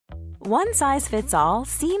One size fits all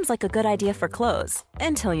seems like a good idea for clothes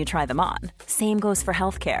until you try them on. Same goes for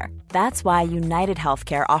healthcare. That's why United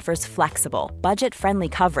Healthcare offers flexible, budget-friendly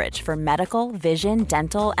coverage for medical, vision,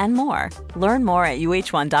 dental, and more. Learn more at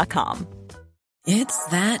uh1.com. It's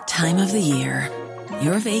that time of the year.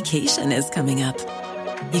 Your vacation is coming up.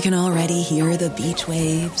 You can already hear the beach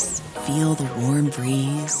waves, feel the warm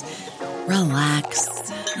breeze,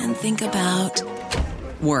 relax, and think about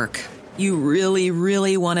work. You really,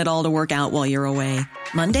 really want it all to work out while you're away.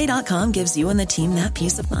 Monday.com gives you and the team that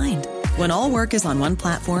peace of mind. When all work is on one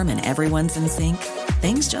platform and everyone's in sync,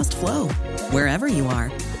 things just flow. Wherever you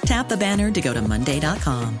are, tap the banner to go to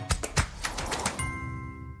Monday.com.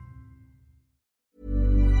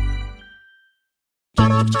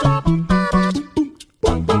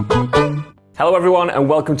 Hello everyone and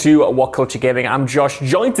welcome to What Culture Gaming. I'm Josh,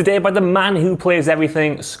 joined today by the man who plays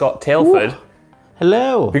everything, Scott Tailford. Ooh.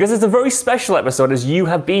 Hello. Because it's a very special episode as you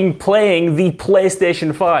have been playing the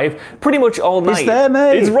PlayStation 5 pretty much all night. It's there,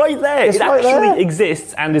 mate. It's right there. It's it right actually there.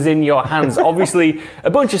 exists and is in your hands. Obviously,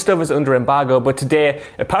 a bunch of stuff is under embargo, but today,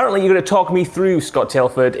 apparently you're going to talk me through, Scott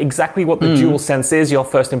Tailford, exactly what the DualSense is, your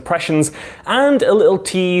first impressions, and a little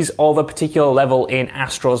tease of a particular level in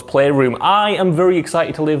Astro's Playroom. I am very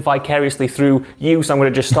excited to live vicariously through you, so I'm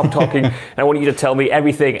going to just stop talking and I want you to tell me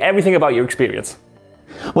everything about your experience.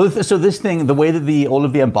 Well, so this thing, the way that all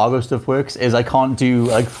of the embargo stuff works is I can't do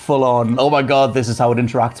like full on, oh my god, this is how it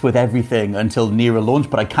interacts with everything until nearer launch,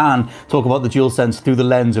 but I can talk about the DualSense through the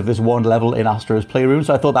lens of this one level in Astro's Playroom.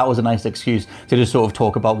 So I thought that was a nice excuse to just sort of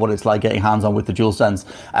talk about what it's like getting hands on with the DualSense,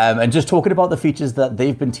 and just talking about the features that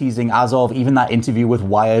they've been teasing as of even that interview with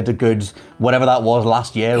Wired a good, whatever that was,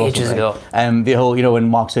 last year or ages something. ago. The whole, when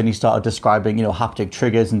Mark Cerny started describing, haptic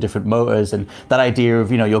triggers and different motors, and that idea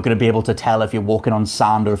of, you're going to be able to tell if you're walking on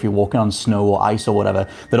sand or if you're walking on snow or ice or whatever,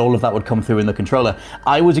 that all of that would come through in the controller.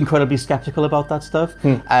 I was incredibly skeptical about that stuff,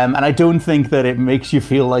 and I don't think that it makes you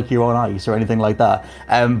feel like you're on ice or anything like that.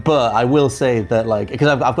 But I will say that, because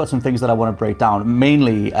I've got some things that I want to break down.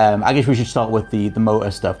 Mainly, I guess we should start with the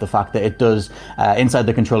motor stuff. The fact that it does, inside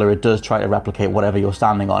the controller, it does try to replicate whatever you're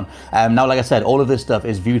standing on. Now, like I said, all of this stuff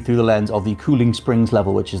is viewed through the lens of the Cooling Springs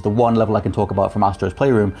level, which is the one level I can talk about from Astro's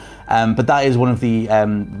Playroom. But that is one of the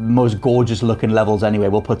most gorgeous looking levels anyway.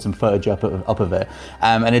 We'll put some footage up of it.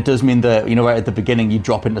 And it does mean that, right at the beginning, you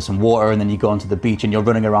drop into some water and then you go onto the beach and you're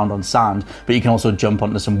running around on sand, but you can also jump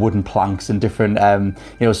onto some wooden planks and different,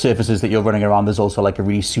 surfaces that you're running around. There's also like a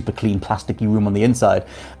really super clean plasticky room on the inside.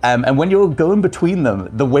 And when you're going between them,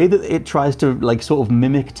 the way that it tries to sort of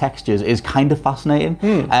mimic textures is kind of fascinating.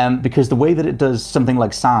 Because the way that it does something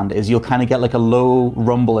like sand is you'll kind of get like a low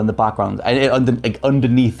rumble in the background and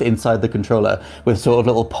underneath inside the controller with sort of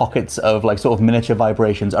little pockets of sort of miniature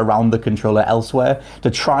vibrations around the controller elsewhere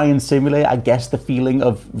to try and simulate, I guess, the feeling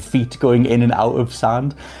of feet going in and out of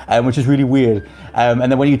sand, which is really weird. And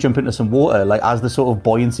then when you jump into some water, as the sort of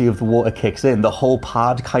buoyancy of the water kicks in, the whole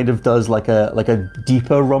pad kind of does like a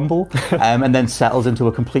deeper rumble, and then settles into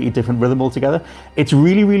a completely different rhythm altogether. It's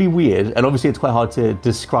really, really weird, and obviously it's quite hard to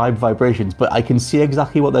describe vibrations, but I can see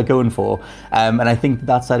exactly what they're going for, and I think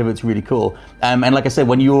that side of it's really cool. And like I said,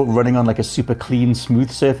 when you're running on a super clean,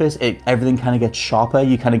 smooth surface, everything kind of gets sharper.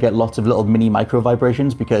 You kind of get lots of little mini micro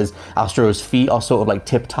vibrations because Astro's feet are sort of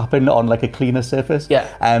tip tapping on a cleaner surface. Yeah.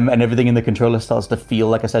 And everything in the controller starts to feel,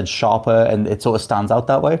 like I said, sharper, and it sort of stands out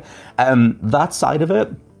that way. That side of it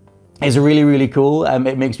is really, really cool.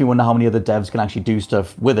 It makes me wonder how many other devs can actually do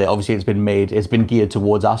stuff with it. Obviously, it's been geared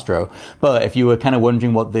towards Astro. But if you were kind of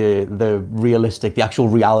wondering what the actual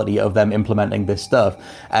reality of them implementing this stuff,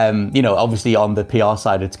 obviously on the PR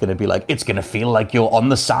side, it's going to be it's going to feel like you're on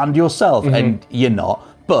the sand yourself, and you're not.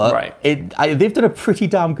 But they've done a pretty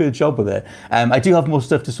damn good job with it. I do have more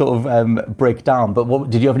stuff to sort of break down, but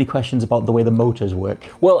did you have any questions about the way the motors work?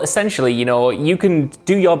 Well, essentially, you can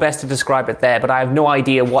do your best to describe it there, but I have no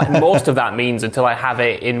idea what most of that means until I have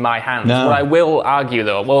it in my hands. No. What I will argue,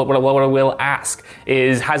 though, what I will ask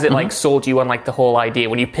is, has it sold you on the whole idea?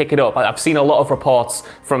 When you pick it up, I've seen a lot of reports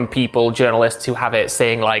from people, journalists, who have it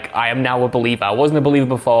saying I am now a believer. I wasn't a believer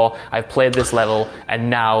before. I've played this level, and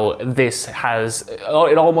now this has.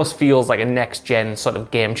 It almost feels like a next-gen sort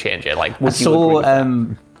of game changer. Would you agree with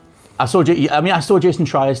that? I saw Jason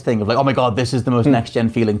Schreier's thing of oh my god, this is the most next-gen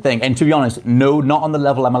feeling thing. And to be honest, no, not on the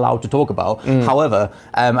level I'm allowed to talk about. However,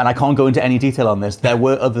 and I can't go into any detail on this, there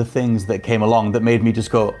were other things that came along that made me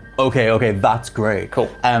just go, okay, that's great. Cool.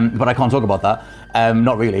 But I can't talk about that.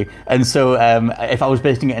 Not really. And so if I was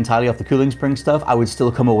basing it entirely off the Cooling Spring stuff, I would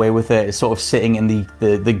still come away with it sort of sitting in the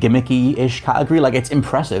gimmicky-ish category. Like, it's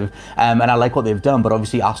impressive, and I like what they've done, but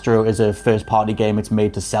obviously Astro is a first-party game. It's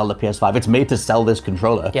made to sell the PS5. It's made to sell this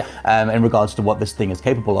controller in regards to what this thing is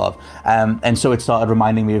capable of. And so it started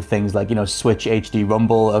reminding me of things like, Switch HD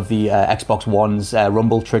Rumble, of the Xbox One's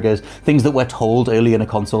Rumble triggers, things that we're told early in a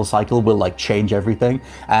console cycle will, like, change everything.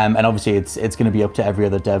 And obviously it's going to be up to every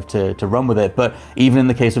other dev to run with it. But even in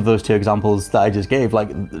the case of those two examples that I just gave, like,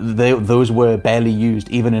 those were barely used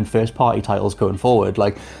even in first-party titles going forward.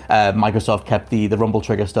 Like, Microsoft kept the Rumble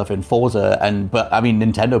trigger stuff in Forza, but I mean,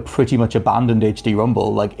 Nintendo pretty much abandoned HD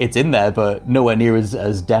Rumble. Like, it's in there, but nowhere near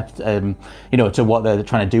as depth, to what they're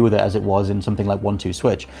trying to do with it as it was in something like 1-2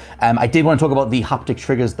 Switch. I did want to talk about the haptic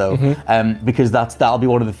triggers, though, because that'll be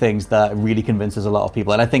one of the things that really convinces a lot of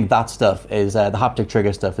people. And I think that stuff is the haptic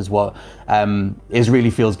trigger stuff is what really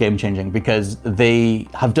feels game-changing, because they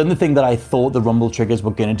have done the thing that I thought the Rumble triggers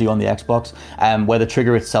were going to do on the Xbox, where the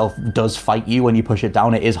trigger itself does fight you when you push it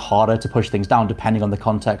down. It is harder to push things down depending on the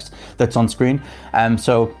context that's on screen.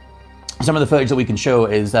 So some of the footage that we can show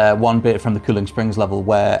is one bit from the Cooling Springs level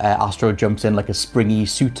where Astro jumps in like a springy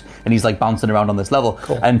suit and he's like bouncing around on this level.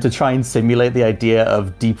 Cool. And to try and simulate the idea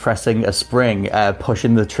of depressing a spring,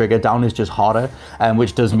 pushing the trigger down is just harder,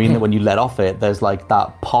 which does mean that when you let off it, there's like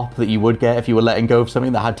that pop that you would get if you were letting go of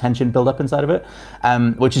something that had tension build up inside of it,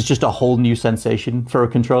 which is just a whole new sensation for a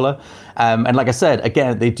controller. And like I said,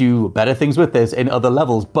 again, they do better things with this in other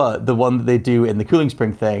levels, but the one that they do in the Cooling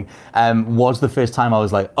Spring thing was the first time I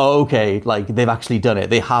was like, oh, okay, like they've actually done it.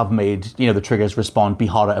 They have made, the triggers respond, be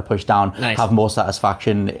harder to push down, have more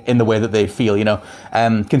satisfaction in the way that they feel,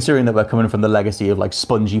 considering that we're coming from the legacy of like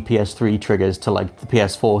spongy PS3 triggers to like the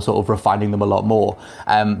PS4 sort of refining them a lot more.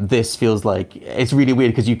 This feels like it's really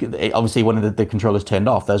weird because obviously when the controller's turned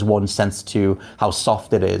off, there's one sense to how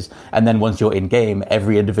soft it is. And then once you're in game,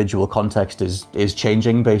 every individual context is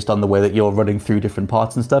changing based on the way that you're running through different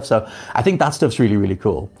parts and stuff. So I think that stuff's really, really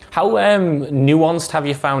cool. How nuanced have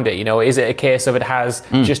you found it? Is it a case of it has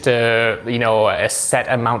just a set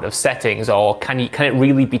amount of settings, or can it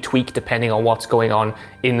really be tweaked depending on what's going on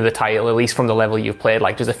in the title, at least from the level you've played?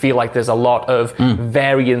 Like, does it feel like there's a lot of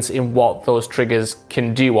variance in what those triggers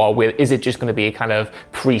can do, or is it just going to be a kind of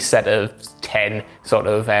preset of 10 sort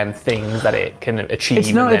of things that it can achieve,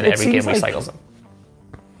 and then every game recycles them?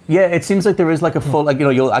 Yeah, it seems like there is like a full, I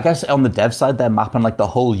guess on the dev side, they're mapping like the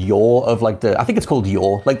whole yaw of like I think it's called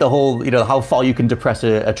yaw, like the whole, how far you can depress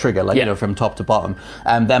a trigger, like, from top to bottom.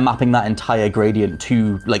 They're mapping that entire gradient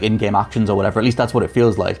to like in-game actions or whatever. At least that's what it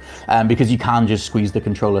feels like. Because you can just squeeze the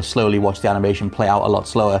controller slowly, watch the animation play out a lot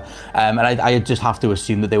slower. And I just have to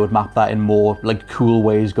assume that they would map that in more like cool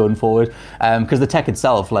ways going forward. Because the tech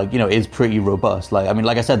itself, like, is pretty robust. Like, I mean,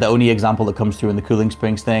 like I said, the only example that comes through in the Cooling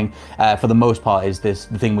Springs thing, for the most part, is the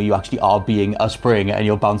thing where you actually are being a spring and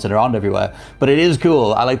you're bouncing around everywhere. But it is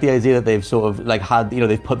cool. I like the idea that they've sort of like had,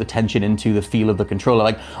 they've put the tension into the feel of the controller.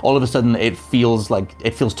 Like all of a sudden it feels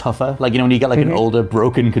tougher. Like, when you get like an older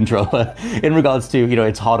broken controller in regards to,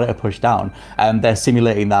 it's harder to push down. They're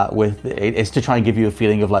simulating that with, it's to try and give you a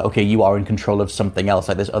feeling of like, okay, you are in control of something else,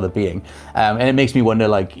 like this other being. And it makes me wonder,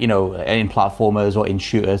 like, in platformers or in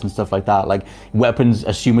shooters and stuff like that, like weapons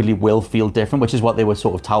assumedly will feel different, which is what they were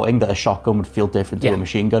sort of touting, that a shotgun would feel different to a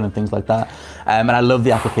machine gun and things like that. And I love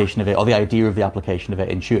the application of it, or the idea of the application of it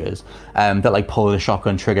in shooters, that like pulling a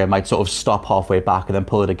shotgun trigger might sort of stop halfway back and then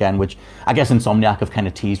pull it again, which I guess Insomniac have kind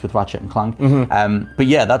of teased with Ratchet and Clank. But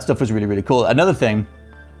yeah, that stuff was really, really cool. Another thing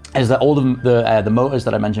is that all the motors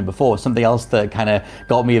that I mentioned before, something else that kind of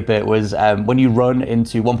got me a bit was when you run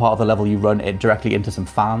into one part of the level, you run it directly into some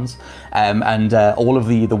fans, and all of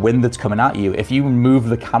the wind that's coming at you, if you move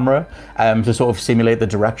the camera to sort of simulate the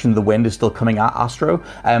direction the wind is still coming at Astro,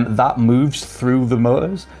 that moves through the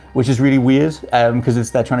motors, which is really weird,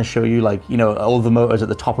 because they're trying to show you, like, all the motors at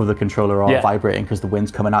the top of the controller are vibrating because the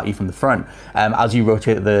wind's coming at you from the front. As you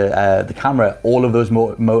rotate the camera, all of those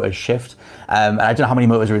motors shift. And I don't know how many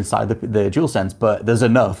motors are inside the DualSense, but there's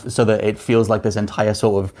enough so that it feels like this entire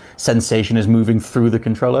sort of sensation is moving through the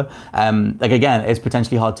controller. Like, again, it's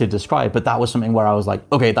potentially hard to describe, but that was something where I was like,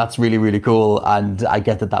 okay, that's really, really cool. And I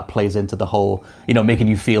get that plays into the whole, making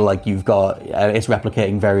you feel like you've got, it's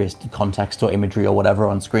replicating various context or imagery or whatever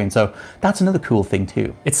on screen. screen. So that's another cool thing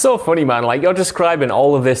too. It's so funny, man. Like, you're describing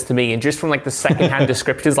all of this to me, and just from like the secondhand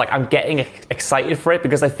descriptions, like, I'm getting excited for it,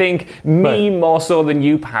 because I think more so than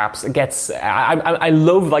you perhaps I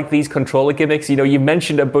love like these controller gimmicks. You know, you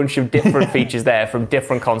mentioned a bunch of different features there from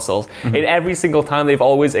different consoles. And every single time they've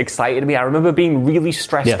always excited me. I remember being really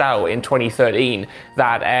stressed out in 2013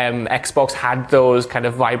 that Xbox had those kind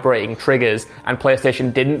of vibrating triggers and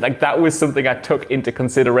PlayStation didn't. Like, that was something I took into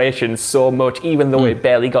consideration so much, even though it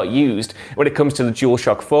barely got used. When it comes to the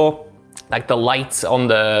DualShock 4, like the lights on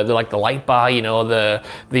the light bar, you know, the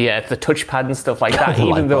touchpad and stuff like that,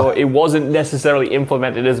 even though it wasn't necessarily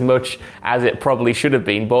implemented as much as it probably should have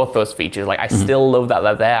been, both those features, like, I still love that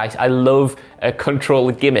they're there. I love a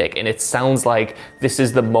controller gimmick, and it sounds like this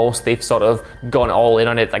is the most they've sort of gone all in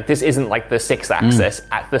on it. Like, this isn't like the sixth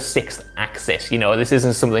axis, you know, this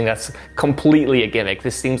isn't something that's completely a gimmick.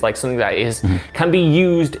 This seems like something that is can be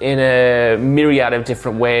used in a myriad of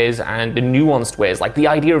different ways and in nuanced ways. Like, the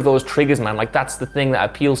idea of those triggers, man, like, that's the thing that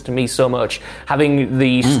appeals to me so much. Having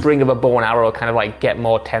the string of a bow and arrow kind of like get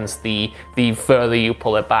more tense the further you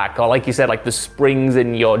pull it back, or like you said, like the springs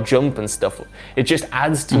in your jump and stuff. It just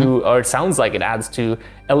adds to, or it sounds like it adds to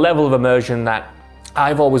a level of immersion that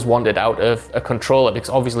I've always wanted out of a controller, because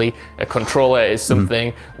obviously a controller is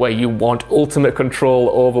something where you want ultimate control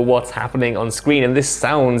over what's happening on screen, and this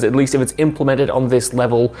sounds, at least if it's implemented on this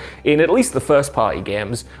level in at least the first party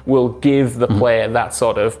games, will give the player that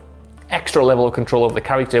sort of extra level of control over the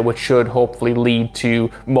character, which should hopefully lead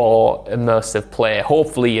to more immersive play.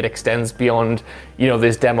 Hopefully it extends beyond, you know,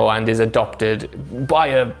 this demo and is adopted by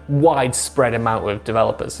a widespread amount of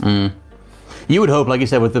developers. You would hope, like you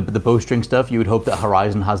said, with the bowstring stuff, you would hope that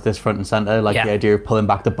Horizon has this front and center, like the idea of pulling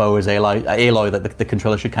back the bow as Aloy, that the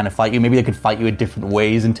controller should kind of fight you. Maybe they could fight you in different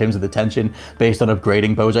ways in terms of the tension based on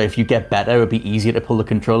upgrading bows. If you get better, it would be easier to pull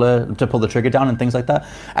the trigger down and things like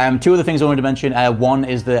that. Two other things I wanted to mention. One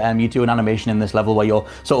is that you do an animation in this level where you're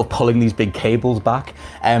sort of pulling these big cables back,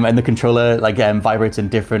 and the controller like vibrates in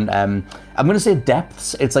different I'm going to say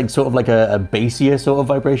depths. It's like sort of like a bassier sort of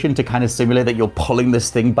vibration to kind of simulate that you're pulling this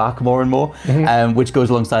thing back more and more, which goes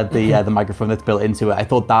alongside the microphone that's built into it. I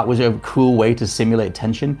thought that was a cool way to simulate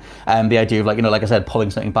tension. The idea of, like, you know, like I said, pulling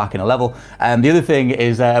something back in a level. The other thing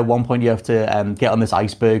is at one point you have to get on this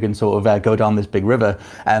iceberg and sort of go down this big river,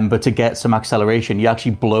 but to get some acceleration, you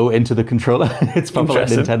actually blow into the controller. It's probably like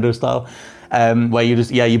Nintendo style. Where you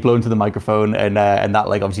just you blow into the microphone and that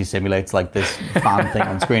like obviously simulates like this fan thing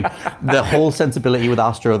on screen. The whole sensibility with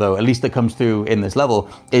Astro, though, at least that comes through in this level,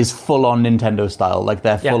 is full on Nintendo style. Like,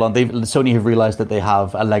 they're full on. Sony have realized that they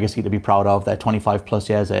have a legacy to be proud of. They're 25 plus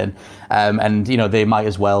years in, and you know, they might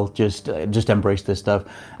as well just embrace this stuff.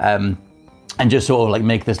 And just sort of like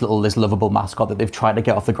make this lovable mascot that they've tried to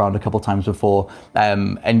get off the ground a couple times before,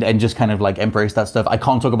 and just kind of like embrace that stuff. I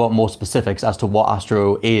can't talk about more specifics as to what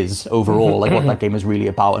Astro is overall, like what that game is really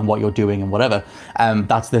about and what you're doing and whatever.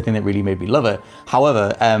 That's the thing that really made me love it.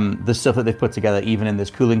 However, the stuff that they've put together, even in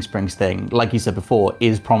this Cooling Springs thing, like you said before,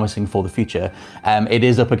 is promising for the future. It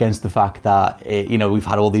is up against the fact that we've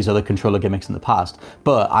had all these other controller gimmicks in the past,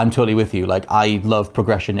 but I'm totally with you. Like, I love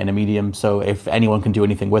progression in a medium, so if anyone can do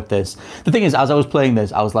anything with this, the thing is, as I was playing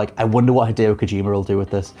this, I was like, I wonder what Hideo Kojima will do with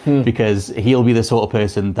this, because he'll be the sort of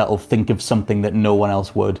person that'll think of something that no one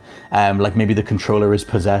else would. Like, maybe the controller is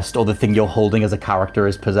possessed, or the thing you're holding as a character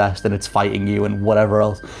is possessed and it's fighting you and whatever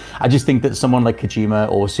else. I just think that someone like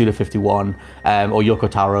Kojima or Suda51 or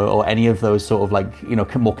Yoko Taro or any of those sort of like,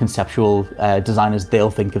 more conceptual designers,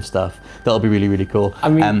 they'll think of stuff that'll be really, really cool. I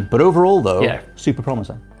mean, but overall though, super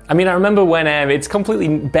promising. I mean, I remember when it's completely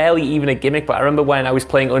barely even a gimmick, but I remember when I was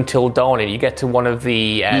playing Until Dawn and you get to one of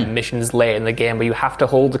the missions late in the game where you have to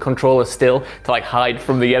hold the controller still to like hide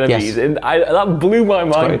from the enemies. And that blew my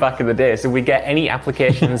mind back in the day. So we get any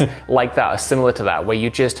applications like that or similar to that, where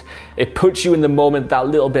it puts you in the moment that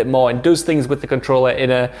little bit more and does things with the controller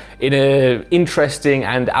in a interesting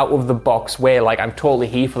and out of the box way. Like, I'm totally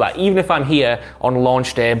here for that. Even if I'm here on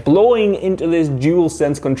launch day blowing into this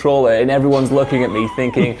DualSense controller and everyone's looking at me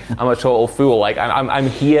thinking I'm a total fool. Like, I'm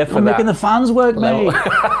here for that. I'm making the fans work, mate.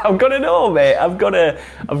 I've got to know, mate. I've got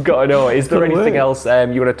to know. Is there anything else you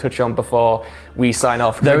want to touch on before we sign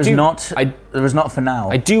off? There is not for now.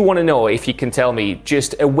 I do want to know if you can tell me,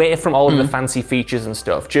 just away from all of the fancy features and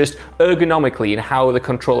stuff, just ergonomically and how the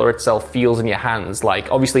controller itself feels in your hands.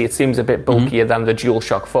 Like, obviously it seems a bit bulkier than the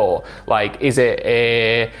DualShock 4. Like, is it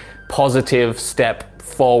a positive step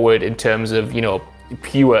forward in terms of,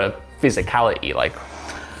 pure physicality? Like,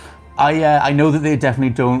 I know that they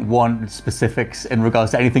definitely don't want specifics in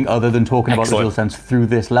regards to anything other than talking about the DualSense through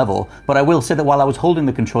this level. But I will say that while I was holding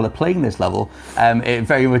the controller playing this level, it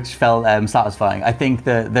very much felt satisfying. I think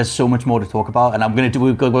that there's so much more to talk about, and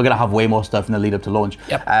we're going to have way more stuff in the lead up to launch,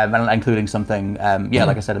 and including something,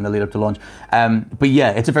 like I said, in the lead up to launch. But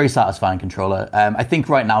yeah, it's a very satisfying controller. I think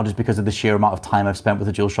right now, just because of the sheer amount of time I've spent with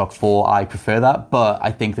the DualShock 4, I prefer that. But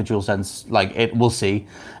I think the DualSense, we'll see.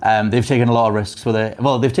 They've taken a lot of risks with it.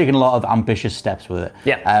 Well, they've taken a lot of ambitious steps with it.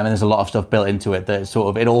 And there's a lot of stuff built into it that sort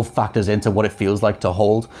of, it all factors into what it feels like to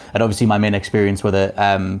hold. And obviously my main experience with it,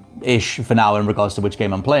 ish for now in regards to which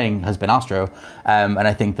game I'm playing, has been Astro. And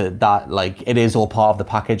I think that it is all part of the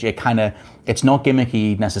package. It's not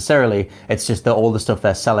gimmicky necessarily. It's just that all the stuff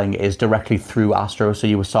they're selling is directly through Astro. So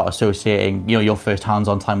you would start associating, your first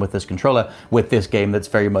hands-on time with this controller with this game that's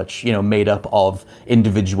very much, made up of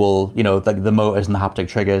individual, the motors and the haptic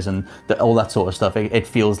triggers and all that sort of stuff. It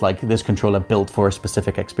feels like this controller built for a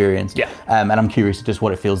specific experience. And I'm curious to just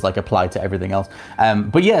what it feels like applied to everything else.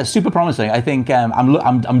 But yeah, super promising. I think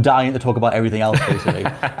I'm dying to talk about everything else basically.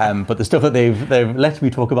 But the stuff that they've let me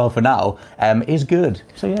talk about for now is good.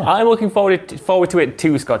 So yeah, I'm looking forward to it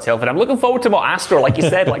too, Scott Tailford. I'm looking forward to more Astro, like you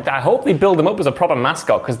said. I hope they build him up as a proper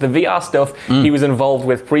mascot, because the VR stuff he was involved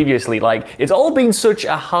with previously, it's all been such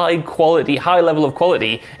a high level of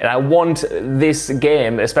quality, and I want this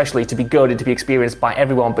game especially to be good and to be experienced by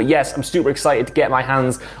everyone. But yes, I'm super excited to get my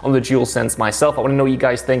hands on the DualSense myself. I want to know what you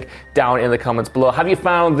guys think down in the comments below. Have you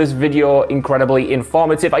found this video incredibly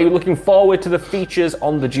informative? Are you looking forward to the features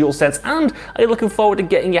on the DualSense, and are you looking forward to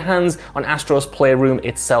getting your hands on Astro's Playroom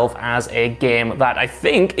itself as a game that I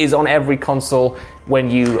think is on every console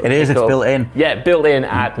when you... It's built in. Yeah, built in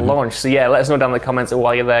at launch. So yeah, let us know down in the comments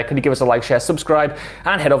while you're there. Could you give us a like, share, subscribe,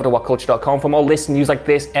 and head over to whatculture.com for more lists and news like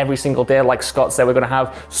this every single day. Like Scott said, we're going to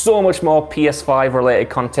have so much more PS5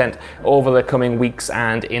 related content over the coming weeks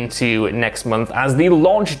and into next month as the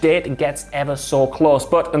launch date gets ever so close.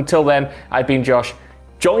 But until then, I've been Josh,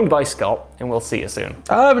 joined by Scott, and we'll see you soon.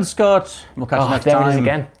 I've been Scott. We'll catch you next time. There it is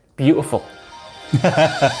again. Beautiful.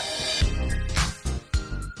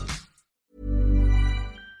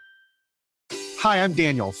 Hi, I'm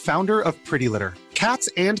Daniel, founder of Pretty Litter. Cats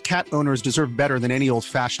and cat owners deserve better than any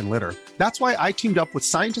old-fashioned litter. That's why I teamed up with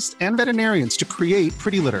scientists and veterinarians to create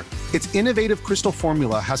Pretty Litter. Its innovative crystal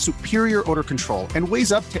formula has superior odor control and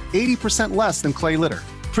weighs up to 80% less than clay litter.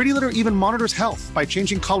 Pretty Litter even monitors health by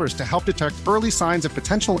changing colors to help detect early signs of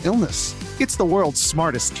potential illness. It's the world's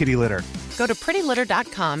smartest kitty litter. Go to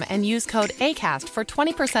prettylitter.com and use code ACAST for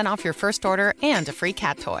 20% off your first order and a free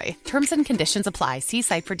cat toy. Terms and conditions apply. See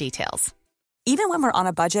site for details. Even when we're on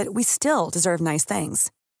a budget, we still deserve nice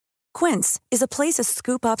things. Quince is a place to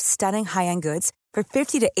scoop up stunning high-end goods for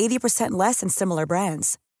 50 to 80% less than similar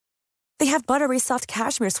brands. They have buttery soft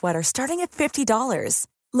cashmere sweaters starting at $50,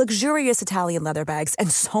 luxurious Italian leather bags,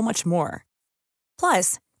 and so much more.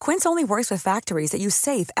 Plus, Quince only works with factories that use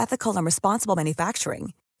safe, ethical, and responsible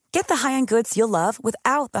manufacturing. Get the high-end goods you'll love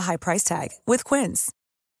without the high price tag with Quince.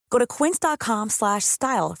 Go to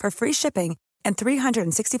quince.com/style for free shipping and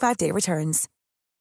 365-day returns.